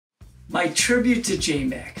My tribute to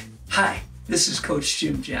J-Mac. Hi, this is Coach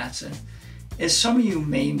Jim Johnson. As some of you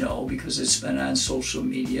may know, because it's been on social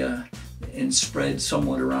media and spread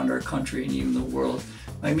somewhat around our country and even the world,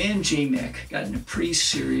 my man J-Mac got in a pretty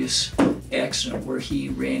serious accident where he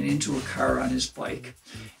ran into a car on his bike,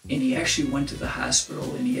 and he actually went to the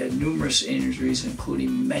hospital, and he had numerous injuries,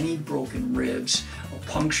 including many broken ribs, a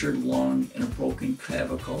punctured lung, and a broken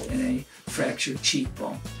clavicle, and a fractured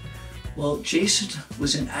cheekbone. Well, Jason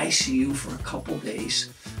was in ICU for a couple days,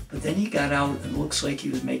 but then he got out and it looks like he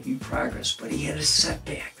was making progress, but he had a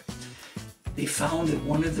setback. They found that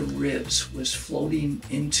one of the ribs was floating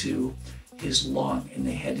into his lung and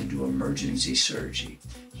they had to do emergency surgery.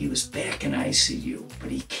 He was back in ICU,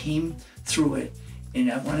 but he came through it,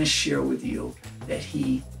 and I want to share with you that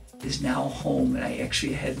he is now home, and I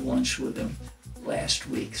actually had lunch with him last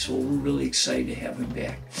week, so we're really excited to have him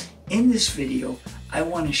back. In this video, I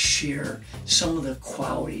want to share some of the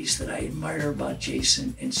qualities that I admire about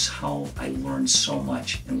Jason and how I learned so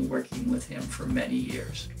much in working with him for many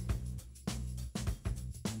years.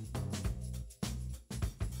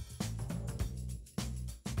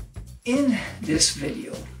 In this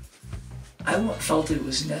video, I felt it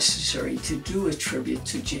was necessary to do a tribute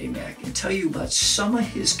to J-Mac and tell you about some of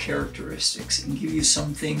his characteristics and give you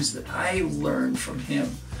some things that I learned from him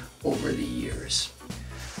over the years.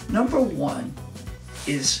 Number one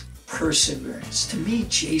is perseverance. To me,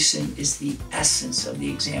 Jason is the essence of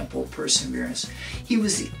the example of perseverance. He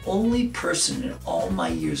was the only person in all my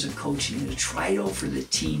years of coaching that tried out for the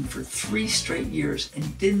team for 3 straight years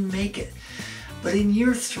and didn't make it. But in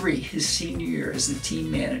year 3, his senior year as the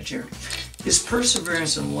team manager, his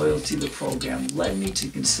perseverance and loyalty to the program led me to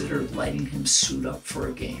consider letting him suit up for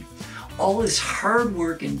a game. All his hard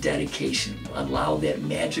work and dedication allowed that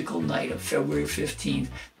magical night of February 15th,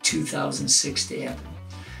 2006 to happen.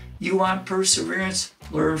 You want perseverance?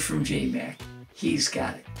 Learn from J-Mac. He's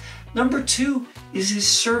got it. Number 2 is his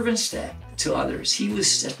servant's to others. He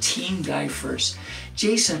was a team guy first.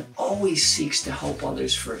 Jason always seeks to help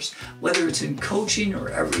others first. Whether it's in coaching or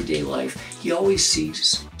everyday life, he always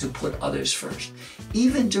seeks to put others first.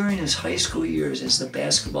 Even during his high school years as the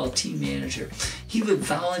basketball team manager, he would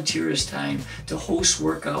volunteer his time to host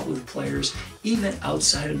workout with players, even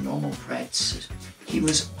outside of normal practices. He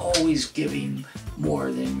was always giving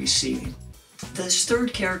more than receiving. This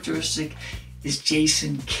third characteristic is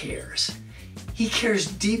Jason cares. He cares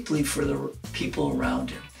deeply for the people around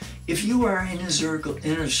him. If you are in his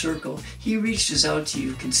inner circle, he reaches out to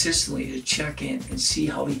you consistently to check in and see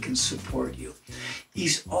how he can support you.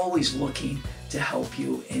 He's always looking to help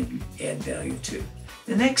you and add value too.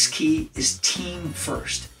 The next key is team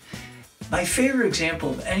first. My favorite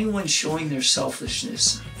example of anyone showing their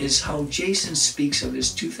selfishness is how Jason speaks of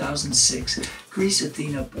his 2006 Greece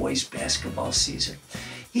Athena boys basketball season.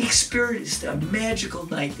 He experienced a magical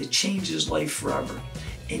night that changed his life forever,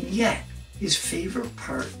 and yet his favorite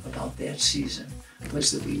part about that season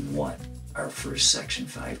was that we won our first Section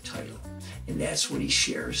 5 title. And that's what he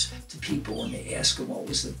shares to people when they ask him what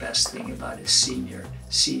was the best thing about his senior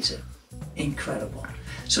season. Incredible.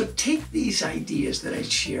 So take these ideas that I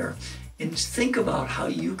share and think about how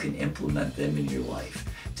you can implement them in your life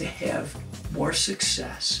to have more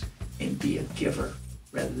success and be a giver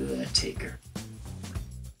rather than a taker.